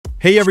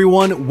Hey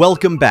everyone,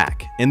 welcome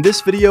back. In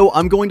this video,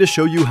 I'm going to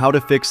show you how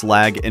to fix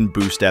lag and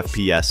boost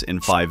FPS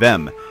in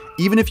FiveM,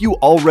 even if you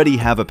already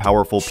have a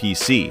powerful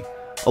PC.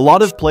 A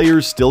lot of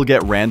players still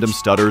get random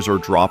stutters or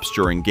drops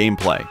during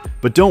gameplay,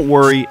 but don't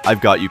worry,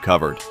 I've got you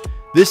covered.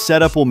 This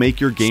setup will make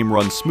your game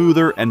run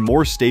smoother and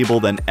more stable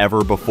than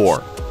ever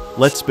before.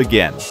 Let's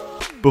begin.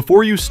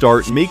 Before you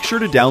start, make sure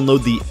to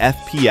download the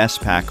FPS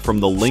pack from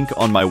the link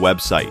on my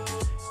website.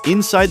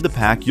 Inside the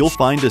pack, you'll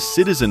find a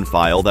citizen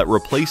file that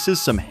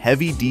replaces some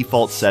heavy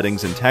default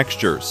settings and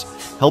textures,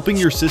 helping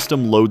your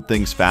system load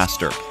things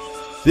faster.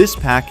 This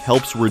pack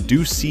helps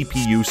reduce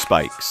CPU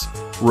spikes,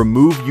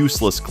 remove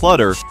useless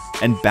clutter,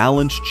 and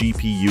balance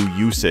GPU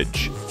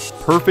usage.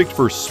 Perfect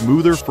for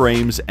smoother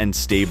frames and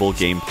stable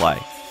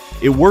gameplay.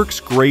 It works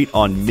great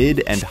on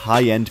mid and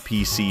high-end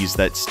PCs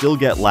that still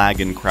get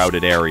lag in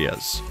crowded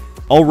areas.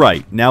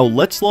 Alright, now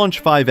let's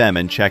launch FiveM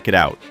and check it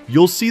out.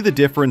 You'll see the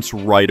difference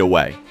right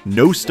away.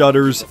 No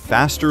stutters,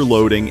 faster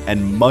loading,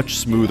 and much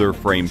smoother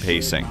frame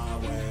pacing.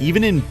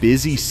 Even in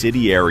busy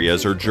city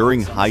areas or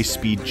during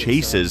high-speed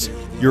chases,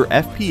 your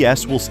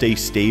FPS will stay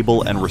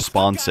stable and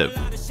responsive.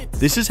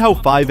 This is how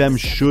FiveM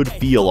should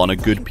feel on a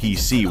good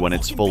PC when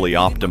it's fully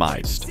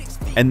optimized.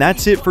 And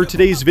that's it for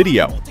today's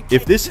video.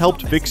 If this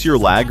helped fix your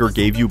lag or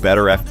gave you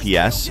better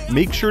FPS,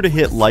 make sure to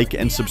hit like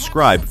and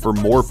subscribe for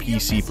more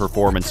PC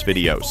performance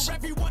videos.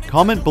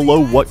 Comment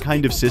below what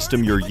kind of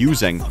system you're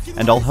using,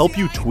 and I'll help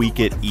you tweak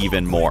it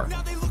even more.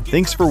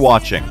 Thanks for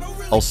watching.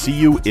 I'll see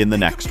you in the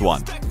next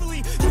one.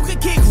 You can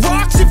kick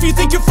rocks if you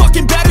think you're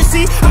fucking better.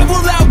 See, I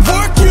will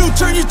outwork you,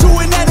 turn you to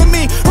an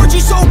enemy. Hurt you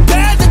so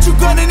bad that you're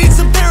gonna need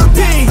some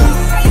therapy.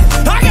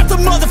 I got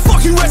the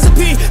motherfucking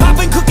recipe. I've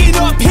been cooking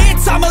up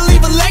hits, I'ma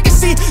leave a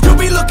legacy. You'll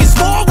be looking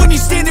small when you're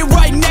standing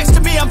right next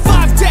to me. I'm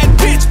 5'10",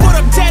 bitch, but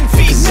I'm 10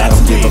 feet next to me. 'Cause I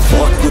don't give a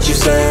fuck what you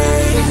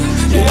say.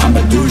 Yeah,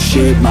 I'ma do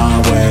shit my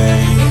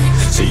way.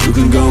 So you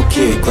can go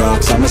kick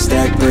rocks, I'ma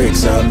stack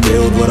bricks up,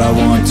 build what I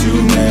want to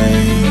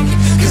make.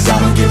 'Cause I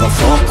don't give a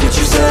fuck what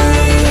you say.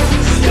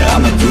 Yeah,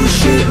 I'ma do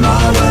shit